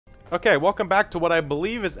Okay, welcome back to what I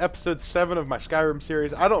believe is episode 7 of my Skyrim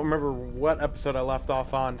series. I don't remember what episode I left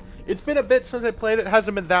off on. It's been a bit since I played it. It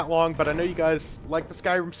hasn't been that long, but I know you guys like the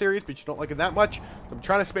Skyrim series, but you don't like it that much. So I'm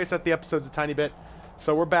trying to space out the episodes a tiny bit.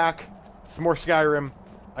 So we're back. Some more Skyrim.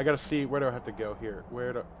 I gotta see, where do I have to go here?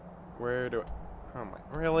 Where do oh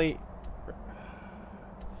my, really?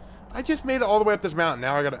 I just made it all the way up this mountain.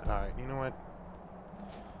 Now I gotta, alright, you know what?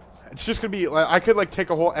 It's just gonna be, like, I could like take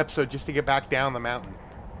a whole episode just to get back down the mountain.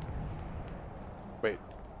 Wait.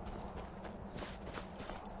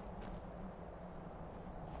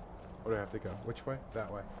 Where do I have to go? Which way?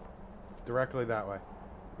 That way. Directly that way.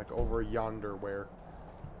 Like over yonder where.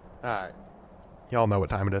 Alright. Y'all know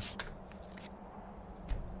what time it is.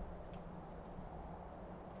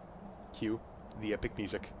 Cue the epic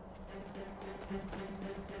music.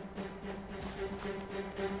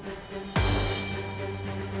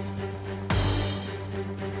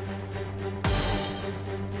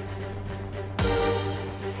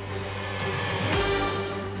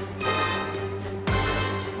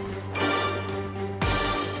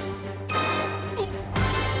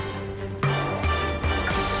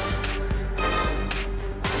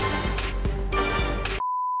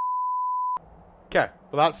 Okay,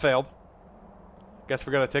 well that failed. Guess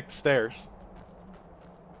we're gonna take the stairs.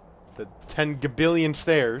 The 10 gabillion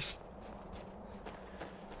stairs.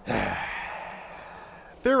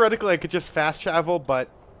 Theoretically, I could just fast travel, but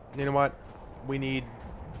you know what? We need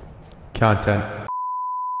content.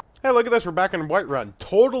 Hey, look at this. We're back in Whiterun.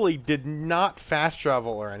 Totally did not fast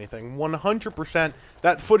travel or anything. 100%.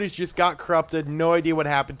 That footage just got corrupted. No idea what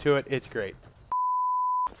happened to it. It's great.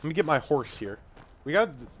 Let me get my horse here.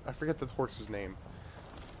 I forget the horse's name.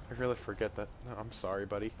 I really forget that. No, I'm sorry,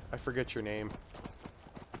 buddy. I forget your name.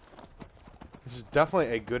 This is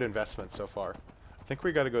definitely a good investment so far. I think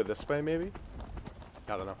we gotta go this way, maybe?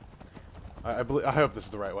 I don't know. I hope this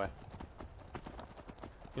is the right way.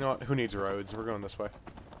 You know what? Who needs roads? We're going this way.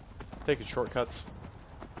 Taking shortcuts.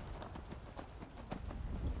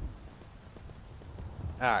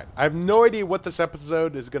 Alright. I have no idea what this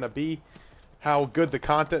episode is gonna be. How good the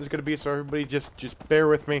content is going to be, so everybody just bear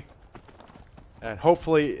with me. And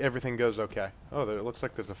hopefully everything goes okay. Oh, it looks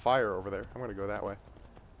like there's a fire over there. I'm going to go that way.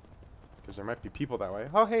 Because there might be people that way.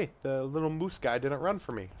 Oh, hey, the little moose guy didn't run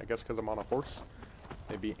for me. I guess because I'm on a horse.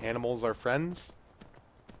 Maybe animals are friends.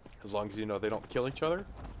 As long as you know they don't kill each other.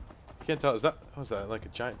 Can't tell. Is that like a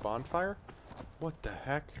giant bonfire? What the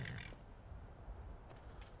heck?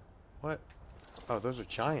 What? Oh, those are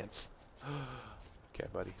giants. Okay,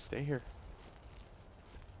 buddy. Stay here.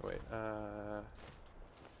 Wait,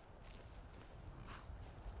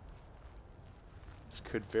 this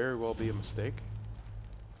could very well be a mistake.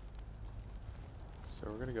 So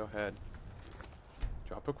we're gonna go ahead,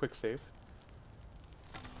 drop a quick save.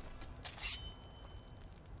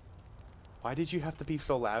 Why did you have to be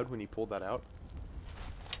so loud when you pulled that out?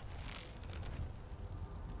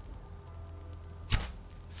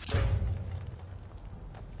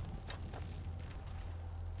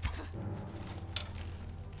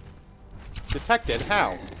 Detected?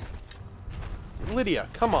 How? Lydia,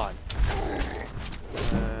 come on.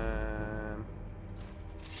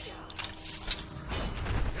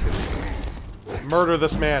 Murder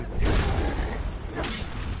this man.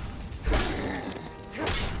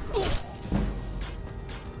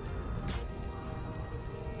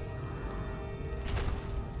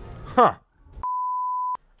 Huh.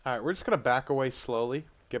 Alright, we're just gonna back away slowly.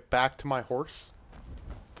 Get back to my horse.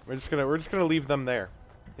 We're just gonna leave them there.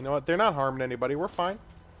 You know what? They're not harming anybody. We're fine.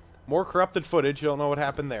 More corrupted footage. You don't know what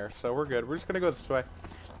happened there, so we're good. We're just gonna go this way.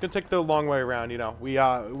 Gonna take the long way around. You know, we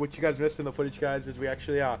what you guys missed in the footage, guys, is we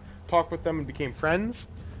actually talked with them and became friends.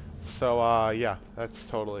 So yeah, that's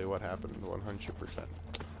totally what happened. 100%.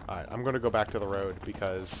 All right, I'm gonna go back to the road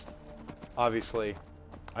because obviously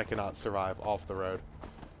I cannot survive off the road.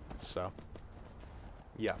 So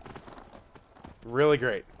yeah, really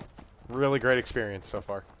great experience so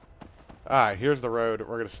far. Alright, here's the road.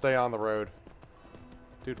 We're going to stay on the road.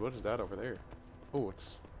 Dude, what is that over there? Oh,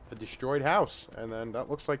 it's a destroyed house. And then that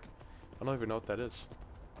looks like... I don't even know what that is.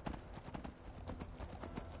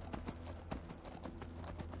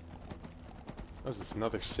 What is this,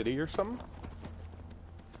 another city or something?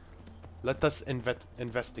 Let us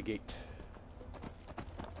investigate.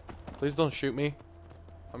 Please don't shoot me.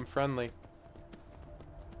 I'm friendly.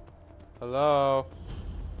 Hello?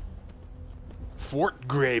 Fort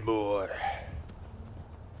Greymore.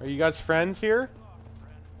 Are you guys friends here?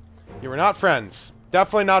 You were not friends.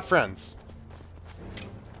 Definitely not friends.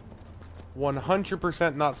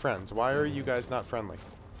 100% not friends. Why are you guys not friendly?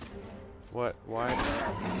 What? Why?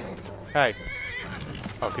 Hey.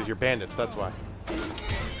 Oh, because you're bandits, that's why.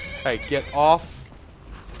 Hey, get off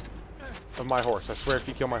of my horse. I swear if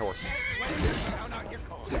you kill my horse.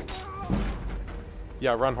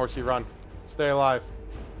 Yeah, run, horsey, run. Stay alive.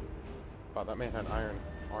 Wow, that man had iron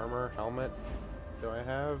armor, helmet. Do I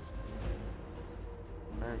have?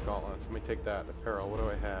 Iron gauntlets. Let me take that. Apparel. What do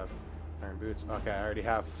I have? Iron boots. Okay, I already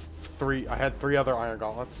have 3. I had 3 other iron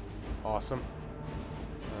gauntlets. Awesome.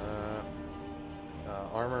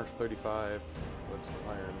 Armor 35. What's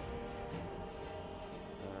iron?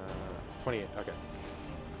 28. Okay.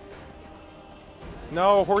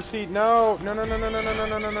 No, horsey. No. No, no, no, no, no, no,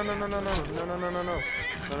 no, no, no, no, no, no, no, no, no, no, no, no, no, no.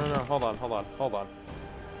 No, no, no. Hold on, hold on, hold on.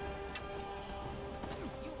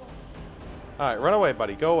 Alright, run away,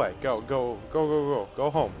 buddy. Go away. Go, go, go, go, go. Go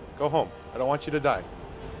home. Go home. I don't want you to die.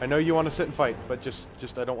 I know you want to sit and fight, but just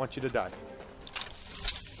I don't want you to die.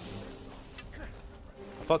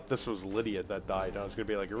 I thought this was Lydia that died. I was going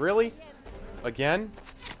to be like, really? Again?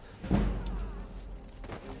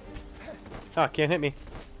 Ah, can't hit me.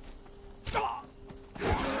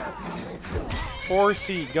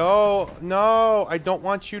 Horsey, go. No, I don't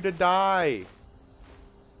want you to die.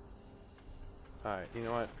 Alright, you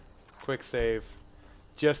know what? Quick save.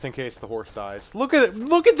 Just in case the horse dies. Look at it.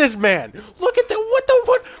 Look at this man. Look at the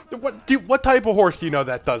what type of horse do you know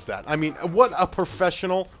that does that? I mean, what a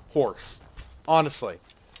professional horse. Honestly.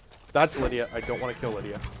 That's Lydia. I don't want to kill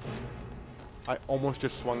Lydia. I almost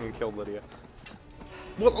just swung and killed Lydia.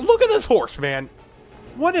 Well, look at this horse, man.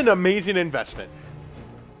 What an amazing investment.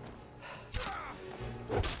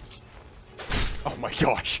 Oh my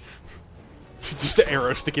gosh. Just the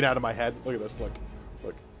arrow sticking out of my head. Look at this. Look.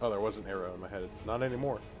 Look. Oh, there was an arrow in my head. Not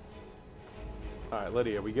anymore. Alright,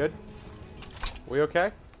 Lydia, we good? We okay?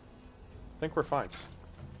 I think we're fine.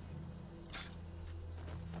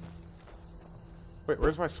 Wait,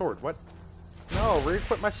 where's my sword? What? No,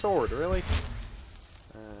 re-equip my sword. Really?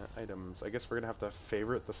 Items. I guess we're gonna have to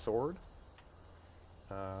favorite the sword.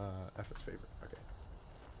 F is favorite. Okay.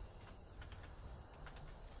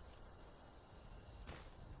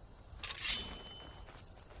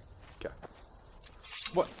 Okay.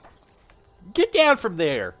 What? Get down from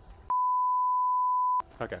there!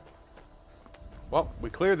 Okay. Well, we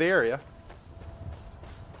cleared the area.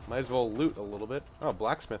 Might as well loot a little bit. Oh,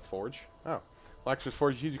 blacksmith forge. Oh. Blacksmith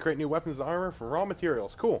forge is used to create new weapons and armor from raw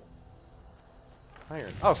materials. Cool.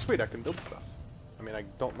 Iron. Oh, sweet, I can build stuff. I mean, I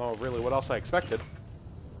don't know really what else I expected.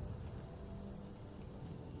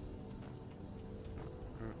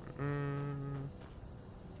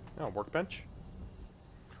 Oh, workbench.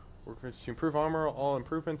 Workbench to improve armor. All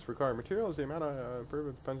improvements require materials. The amount of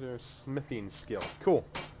improvement depends on your smithing skill. Cool.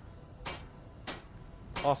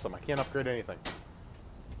 Awesome. I can't upgrade anything.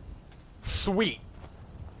 Sweet.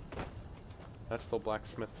 That's still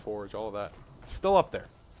blacksmith forge. All of that. Still up there.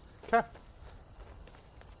 Okay.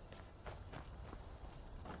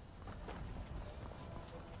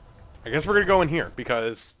 I guess we're going to go in here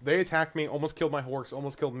because they attacked me, almost killed my horse,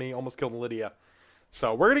 almost killed me, almost killed Lydia.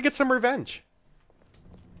 So we're going to get some revenge.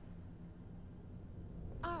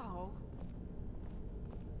 Oh.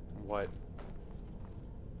 What?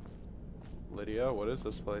 Lydia, what is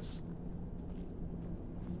this place?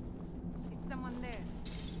 Is someone there?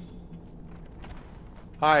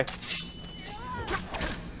 Hi.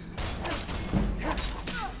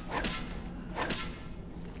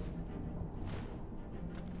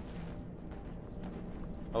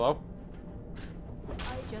 Hello?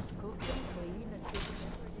 I just cooked and cleaned and did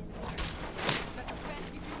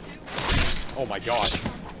Oh my gosh.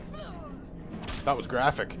 That was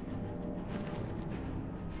graphic.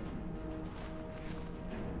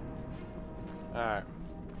 Alright.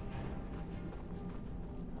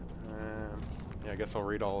 Yeah, I guess I'll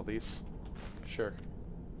read all of these. Sure.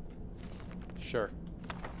 Sure.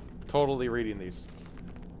 Totally reading these.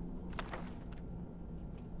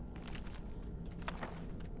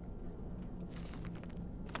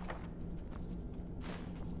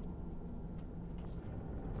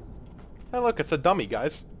 Hey, look, it's a dummy,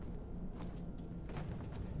 guys.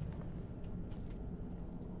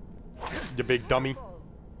 You big dummy.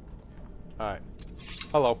 Alright.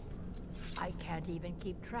 Hello. I can't even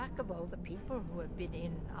keep track of all the people who have been in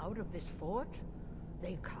and out of this fort.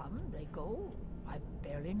 They come, they go. I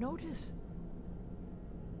barely notice.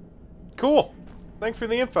 Cool. Thanks for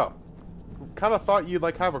the info. Kind of thought you'd,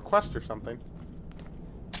 like, have a quest or something.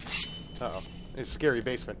 Uh-oh. It's a scary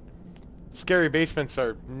basement. Scary basements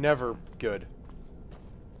are never good.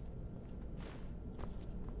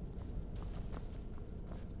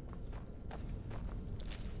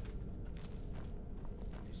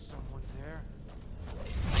 Is someone there?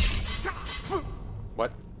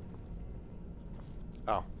 What?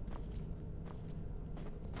 Oh.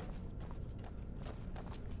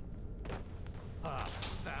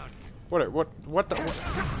 What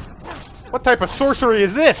type of sorcery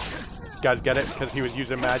is this? You guys get it? Because he was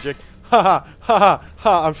using magic. Ha ha ha ha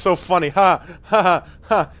ha! I'm so funny. Ha ha ha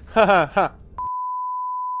ha ha ha.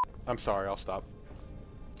 I'm sorry. I'll stop.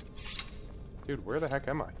 Dude, where the heck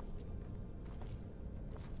am I?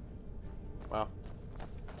 Wow.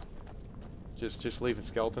 Just leaving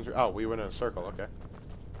skeletons. Oh, we went in a circle. Okay.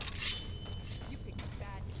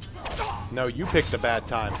 No, you picked a bad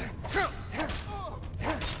time.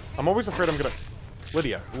 I'm always afraid I'm gonna...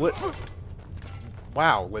 Lydia.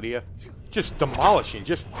 Wow, Lydia. Just demolishing.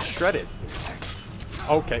 Just shredded.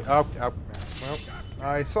 Okay. Oh, well,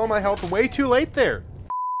 I saw my health way too late there.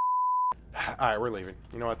 Alright, we're leaving.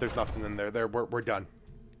 You know what? There's nothing in there. We're done.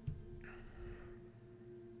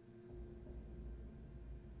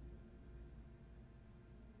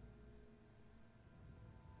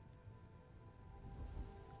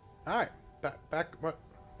 Alright. Back. What?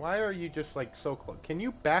 Why are you just, like, so close? Can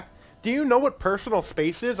you back... Do you know what personal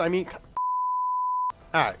space is? I mean...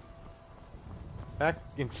 Alright. Back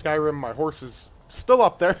in Skyrim, my horse is still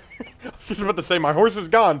up there. I was just about to say my horse is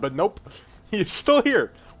gone, but nope. He's still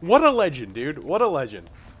here. What a legend, dude. What a legend.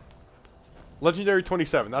 Legendary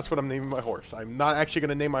 27. That's what I'm naming my horse. I'm not actually going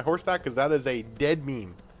to name my horse that because that is a dead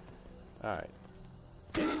meme. Alright.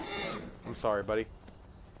 I'm sorry, buddy.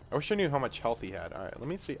 I wish I knew how much health he had. Alright, let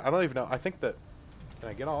me see. I don't even know. I think that... Can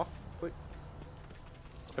I get off? Quick.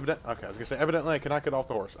 Okay, I was going to say, evidently I cannot get off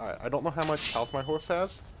the horse. Alright, I don't know how much health my horse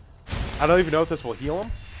has. I don't even know if this will heal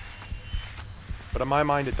him. But in my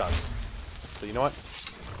mind, it does. So you know what?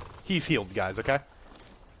 He's healed, guys, okay?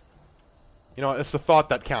 You know, it's the thought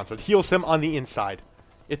that counts. It heals him on the inside.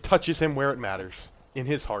 It touches him where it matters. In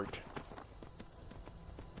his heart.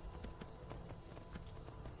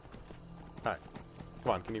 Alright.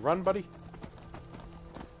 Come on, can you run, buddy?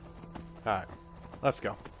 Alright. Let's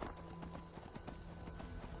go.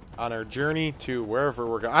 On our journey to wherever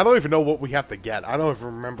we're going. I don't even know what we have to get. I don't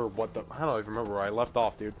even remember what the... I don't even remember where I left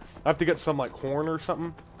off, dude. I have to get some, like, horn or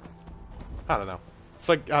something. I don't know. It's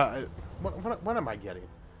like, what am I getting?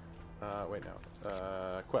 Wait,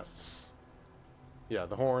 no. Quests. Yeah,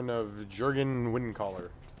 the horn of Jurgen Windcaller.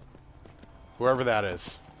 Whoever that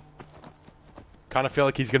is. Kind of feel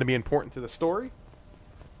like he's going to be important to the story.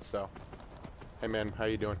 So. Hey, man, how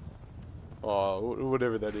you doing? Oh,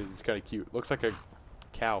 whatever that is. It's kind of cute. Looks like a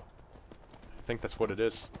cow. I think that's what it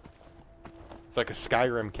is. It's like a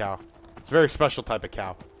Skyrim cow. It's a very special type of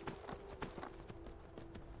cow.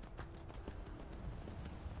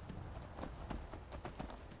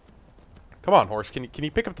 Come on, horse. Can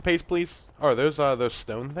you pick up the pace, please? Oh, are those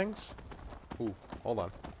stone things? Ooh, hold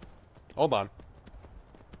on. Hold on.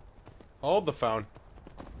 Hold the phone.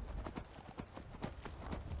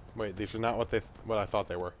 Wait, these are not what I thought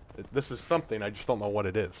they were. This is something, I just don't know what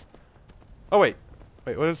it is. Oh, wait.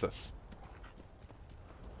 Wait, what is this?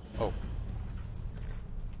 Oh.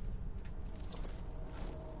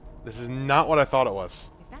 This is not what I thought it was.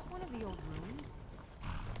 Is that one of the old ruins?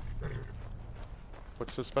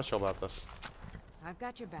 What's so special about this? I've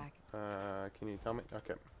got your back. Can you tell me?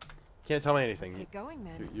 Okay. Can't tell me anything. Let's get going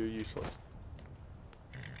then. You're useless.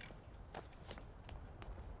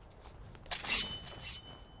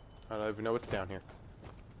 I don't even know what's down here.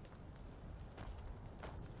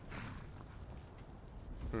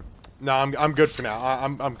 No, I'm good for now.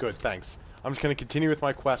 I'm good, thanks. I'm just gonna continue with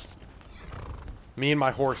my quest. Me and my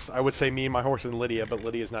horse. I would say me and my horse and Lydia, but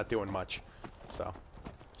Lydia's not doing much. So,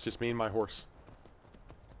 it's just me and my horse.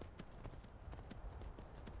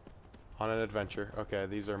 On an adventure. Okay,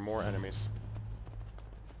 these are more enemies.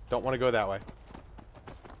 Don't want to go that way. Is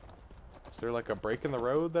there like a break in the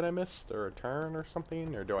road that I missed? Or a turn or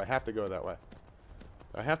something? Or do I have to go that way?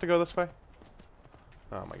 Do I have to go this way?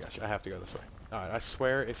 Oh my gosh, I have to go this way. Alright, I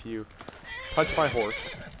swear if you touch my horse...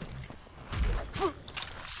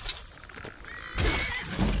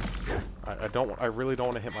 I really don't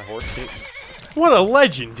want to hit my horse. What a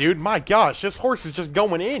legend, dude! My gosh, this horse is just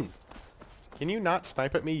going in! Can you not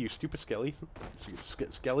snipe at me, you stupid skeleton?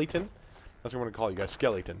 Skeleton? That's what I'm going to call you guys,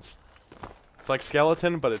 skeletons. It's like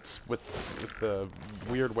skeleton, but it's with a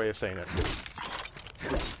weird way of saying it.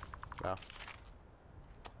 Wow.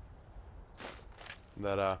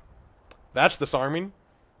 That's disarming.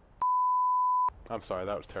 I'm sorry,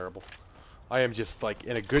 that was terrible. I am just, like,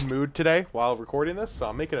 in a good mood today while recording this, so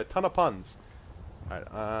I'm making a ton of puns. Alright,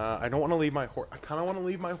 I don't want to leave my horse. I kind of want to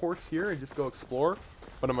leave my horse here and just go explore,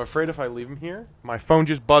 but I'm afraid if I leave him here... My phone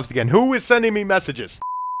just buzzed again. Who is sending me messages?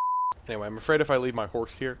 Anyway, I'm afraid if I leave my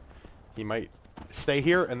horse here, he might stay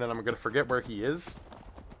here, and then I'm going to forget where he is.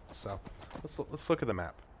 So, let's look at the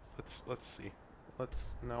map. Let's see.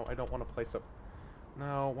 No, I don't want to place up...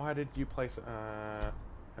 No, why did you place...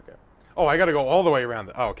 Okay. Oh, I gotta go all the way around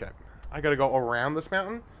it. Oh, okay. I gotta go around this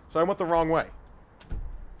mountain? So I went the wrong way.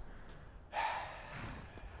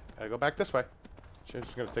 Gotta go back this way. I'm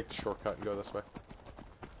just gonna take the shortcut and go this way.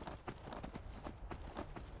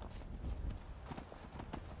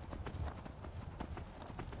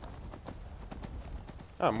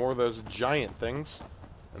 Ah, more of those giant things.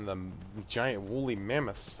 And the giant woolly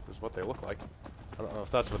mammoths is what they look like. I don't know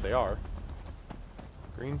if that's what they are.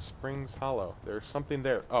 Green Springs Hollow. There's something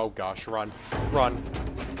there. Oh gosh, run. Run.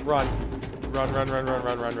 Run. Run, run, run, run,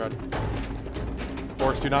 run, run, run.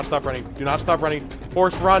 Horse, do not stop running. Do not stop running.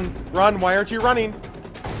 Horse, run. Run. Why aren't you running?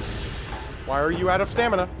 Why are you out of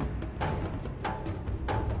stamina?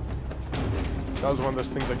 That was one of those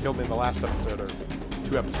things that killed me in the last episode, or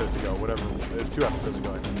 2 episodes ago, whatever. It was 2 episodes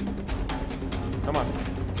ago, I think. Come on.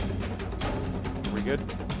 Are we good?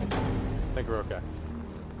 I think we're okay.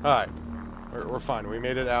 Alright. We're fine. We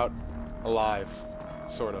made it out alive.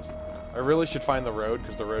 Sort of. I really should find the road,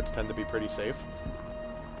 because the roads tend to be pretty safe.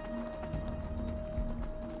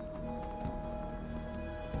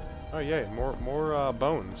 Oh, yay. More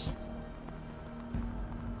bones.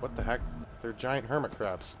 What the heck? They're giant hermit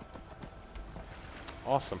crabs.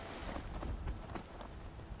 Awesome.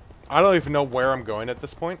 I don't even know where I'm going at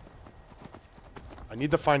this point. I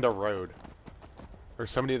need to find a road. Or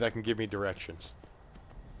somebody that can give me directions.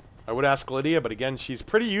 I would ask Lydia, but again, she's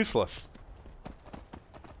pretty useless.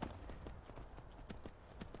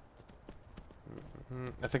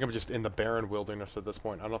 I think I'm just in the barren wilderness at this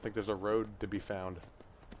point. I don't think there's a road to be found.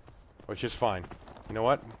 Which is fine. You know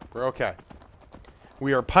what? We're okay.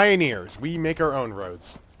 We are pioneers. We make our own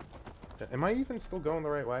roads. Am I even still going the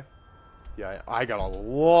right way? Yeah, I got a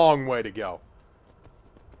long way to go.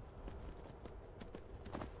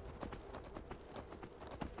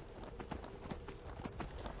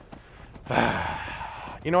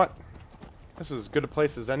 You know what? This is as good a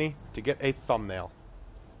place as any to get a thumbnail.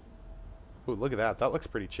 Ooh, look at that. That looks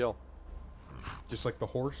pretty chill. Just like the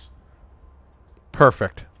horse.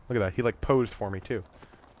 Perfect. Look at that. He like posed for me too.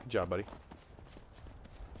 Good job, buddy.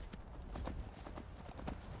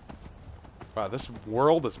 Wow, this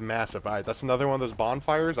world is massive. Alright, that's another one of those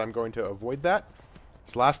bonfires. I'm going to avoid that.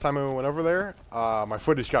 Because last time I went over there, my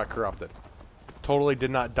footage got corrupted. Totally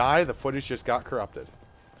did not die. The footage just got corrupted.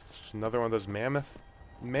 It's another one of those mammoth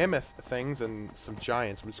things and some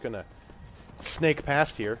giants. I'm just going to snake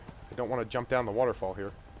past here. I don't want to jump down the waterfall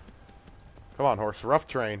here. Come on, horse. Rough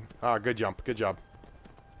terrain. Ah, good jump. Good job.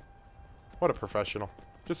 What a professional.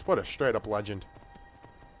 Just what a straight-up legend.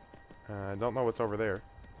 I don't know what's over there.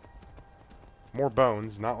 More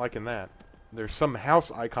bones. Not liking that. There's some house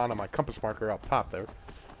icon on my compass marker up top there.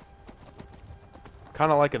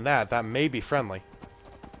 Kind of liking that. That may be friendly.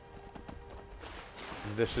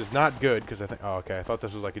 This is not good because I think... Oh, okay. I thought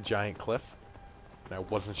this was like a giant cliff. And I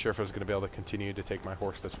wasn't sure if I was going to be able to continue to take my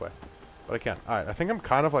horse this way. But I can. Alright, I think I'm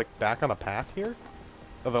kind of like back on a path here.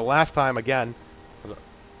 The last time, again...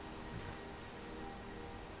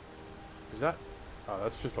 Is that... Oh,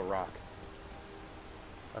 that's just a rock.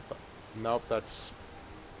 I thought... Nope, that's...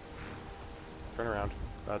 Turn around.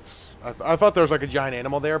 That's... I thought there was like a giant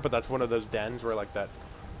animal there, but that's one of those dens where like that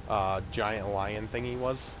giant lion thingy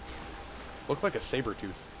was. Looked like a saber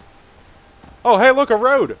tooth. Oh, hey, look, a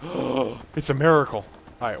road! It's a miracle.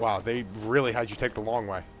 Alright, wow, they really had you take the long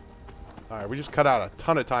way. Alright, we just cut out a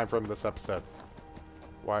ton of time from this episode.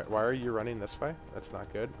 Why are you running this way? That's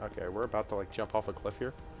not good. Okay, we're about to like jump off a cliff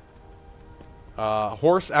here.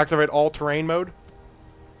 Horse, activate all terrain mode.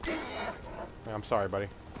 I'm sorry, buddy.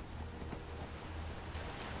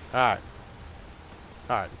 Alright.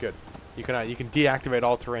 Alright, good. You can deactivate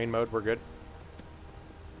all terrain mode. We're good.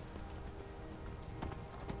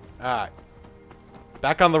 Alright.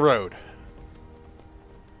 Back on the road.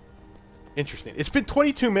 Interesting. It's been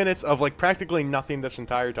 22 minutes of like practically nothing this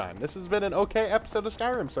entire time. This has been an okay episode of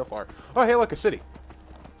Skyrim so far. Oh, hey, look, a city.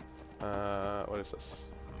 What is this?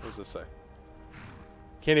 What does this say?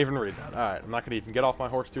 Can't even read that. Alright, I'm not going to even get off my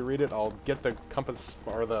horse to read it. I'll get the compass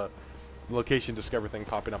or the location discover thing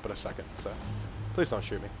popping up in a second. So, please don't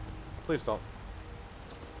shoot me. Please don't.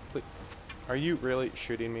 Please. Are you really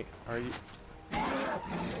shooting me? Are you?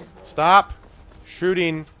 Stop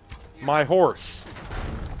shooting my horse.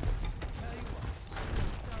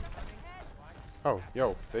 Oh,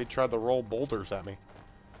 yo, they tried to roll boulders at me.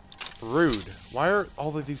 Rude. Why are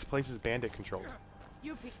all of these places bandit controlled?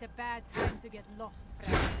 You picked a bad time to get lost,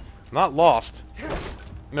 friend. Not lost.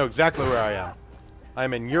 I know exactly where I am.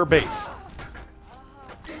 I'm in your base.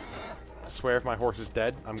 I swear if my horse is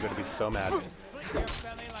dead, I'm going to be so mad.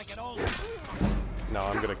 No,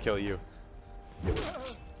 I'm going to kill you.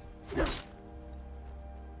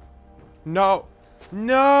 No.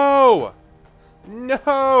 No!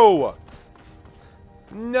 No!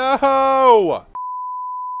 No!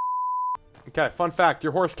 Okay, fun fact,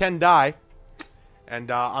 your horse can die. And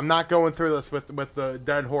I'm not going through this with the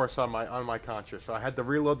dead horse on my conscience. So I had to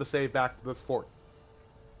reload the save back to this fort.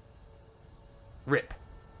 RIP.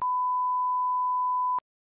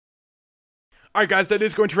 Alright guys, that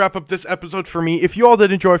is going to wrap up this episode for me. If you all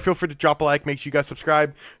did enjoy, feel free to drop a like, make sure you guys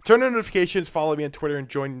subscribe, turn on notifications, follow me on Twitter, and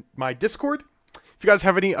join my Discord. If you guys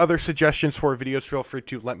have any other suggestions for videos, feel free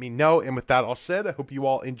to let me know. And with that all said, I hope you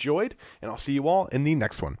all enjoyed, and I'll see you all in the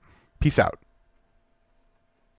next one. Peace out.